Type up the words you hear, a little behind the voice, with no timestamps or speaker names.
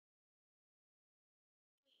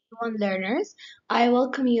One learners, I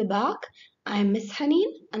welcome you back. I'm Miss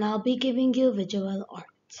Haneen and I'll be giving you visual art.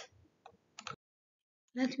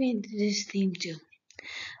 Let me introduce theme 2.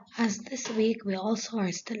 As this week we also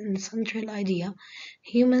are still in the central idea,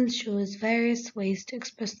 humans choose various ways to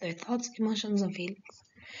express their thoughts, emotions, and feelings.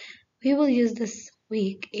 We will use this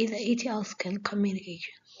week the ETL skill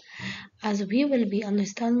communication, as we will be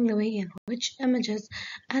understanding the way in which images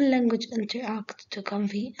and language interact to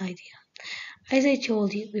convey ideas. As I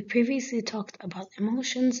told you, we previously talked about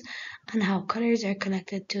emotions and how colors are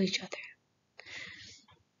connected to each other.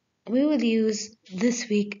 We will use this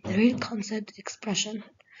week the real concept expression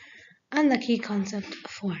and the key concept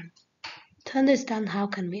form to understand how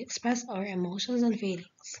can we express our emotions and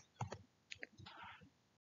feelings.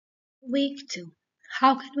 Week 2.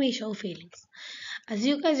 How can we show feelings? As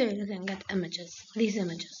you guys are looking at these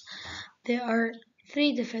images, there are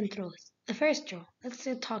three different rows. The first row, let's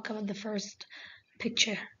talk about the first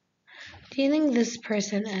picture. Do you think this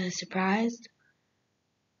person is surprised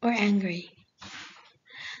or angry?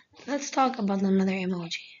 Let's talk about another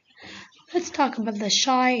emoji. Let's talk about the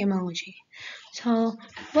shy emoji. So,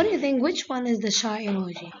 what do you think? Which one is the shy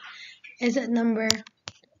emoji? Is it number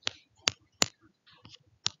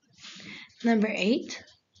 8?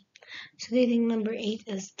 So, do you think number 8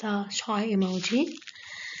 is the shy emoji?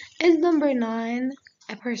 Is number 9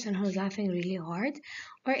 a person who's laughing really hard?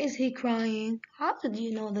 Or is he crying? How did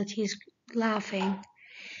you know that he's laughing?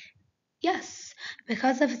 Yes,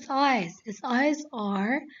 because of his eyes. His eyes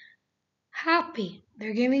are happy.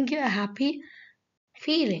 They're giving you a happy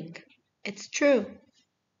feeling. It's true.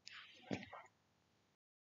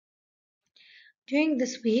 During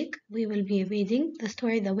this week, we will be reading the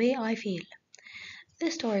story The Way I Feel.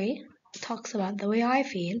 This story talks about the way I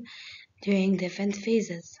feel during different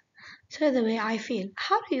phases. So, the way I feel.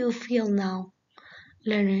 How do you feel now,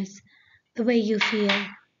 learners? The way you feel.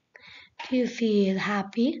 Do you feel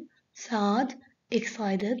happy, sad,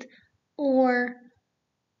 excited, or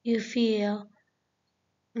you feel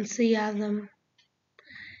enthusiasm?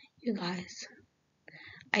 You guys,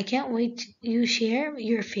 I can't wait you share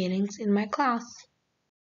your feelings in my class.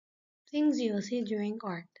 Things you will see during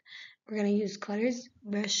art. We're going to use colors,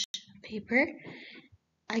 brush, paper.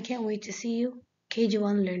 I can't wait to see you,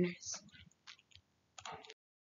 KG1 learners.